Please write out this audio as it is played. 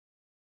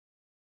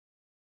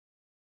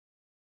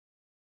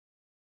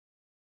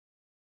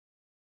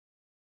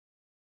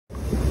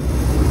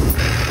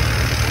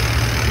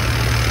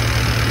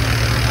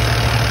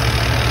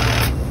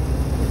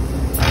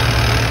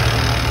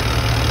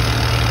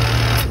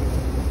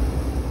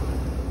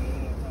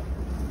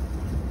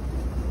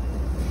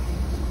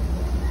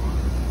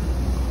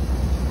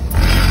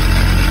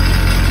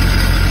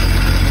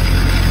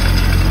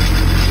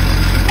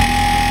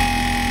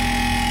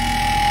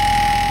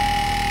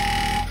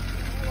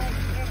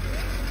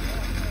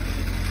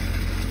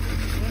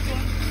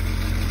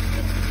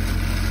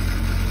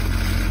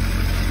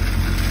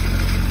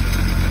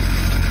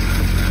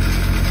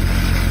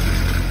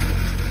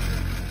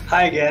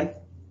Hi again,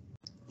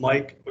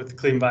 Mike with the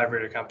Clean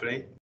Vibrator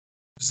Company.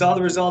 Saw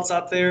the results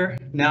up there.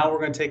 Now we're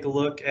going to take a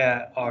look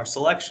at our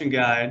selection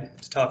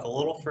guide to talk a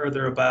little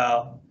further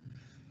about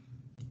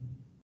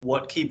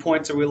what key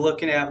points are we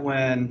looking at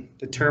when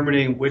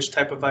determining which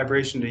type of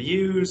vibration to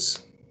use.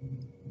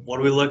 What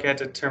do we look at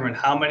to determine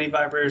how many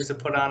vibrators to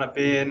put on a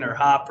bin or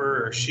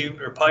hopper or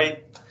chute or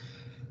pipe.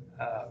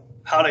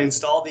 How to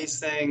install these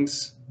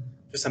things.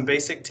 Just some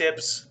basic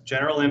tips,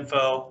 general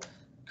info,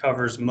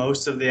 covers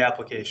most of the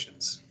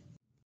applications.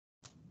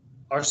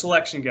 Our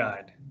selection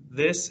guide.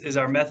 This is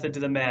our method to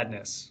the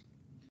madness.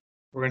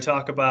 We're going to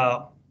talk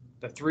about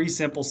the 3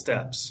 simple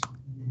steps.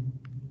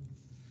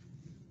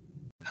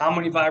 How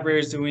many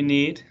vibrators do we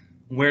need?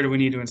 Where do we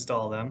need to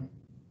install them?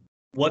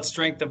 What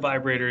strength of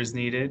vibrator is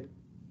needed?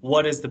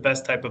 What is the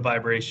best type of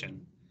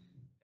vibration?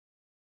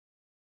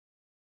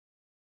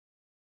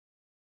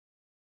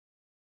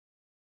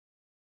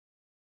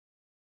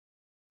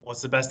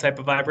 What's the best type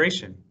of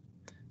vibration?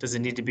 Does it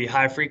need to be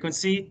high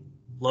frequency,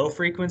 low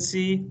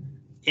frequency,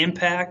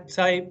 impact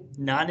type,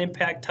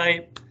 non-impact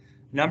type?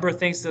 Number of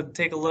things to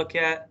take a look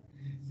at,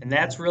 and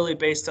that's really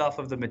based off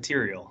of the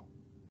material.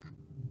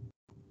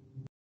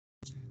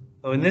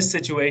 So in this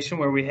situation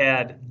where we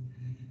had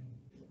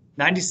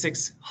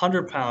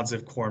 9,600 pounds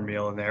of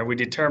cornmeal in there, we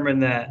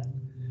determined that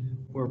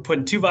we're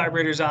putting 2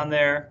 vibrators on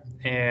there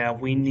and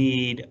we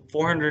need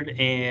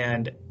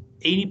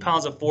 480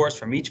 pounds of force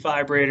from each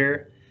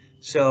vibrator.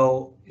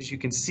 So as you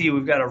can see,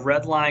 we've got a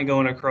red line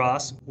going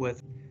across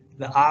with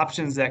the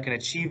options that can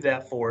achieve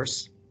that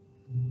force.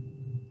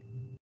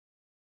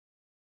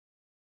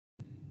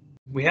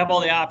 We have all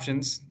the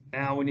options.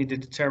 Now we need to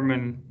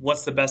determine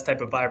what's the best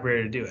type of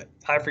vibrator to do it.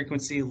 High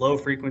frequency, low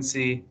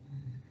frequency.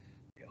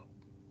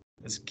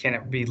 Can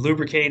it be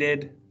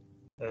lubricated?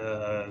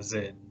 Does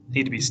it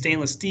need to be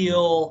stainless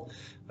steel?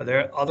 Are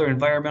there other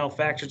environmental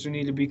factors we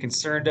need to be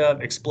concerned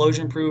of?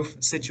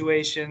 Explosion-proof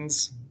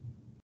situations?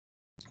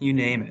 You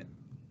name it.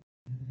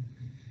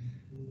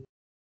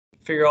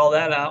 Figure all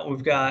that out.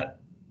 We've got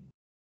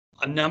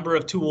a number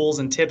of tools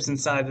and tips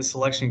inside the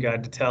selection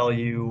guide to tell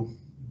you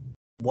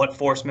what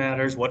force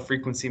matters, what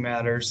frequency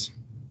matters.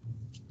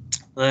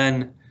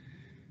 Then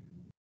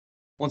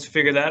once we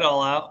figure that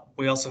all out,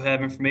 we also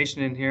have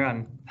information in here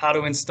on how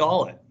to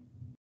install it.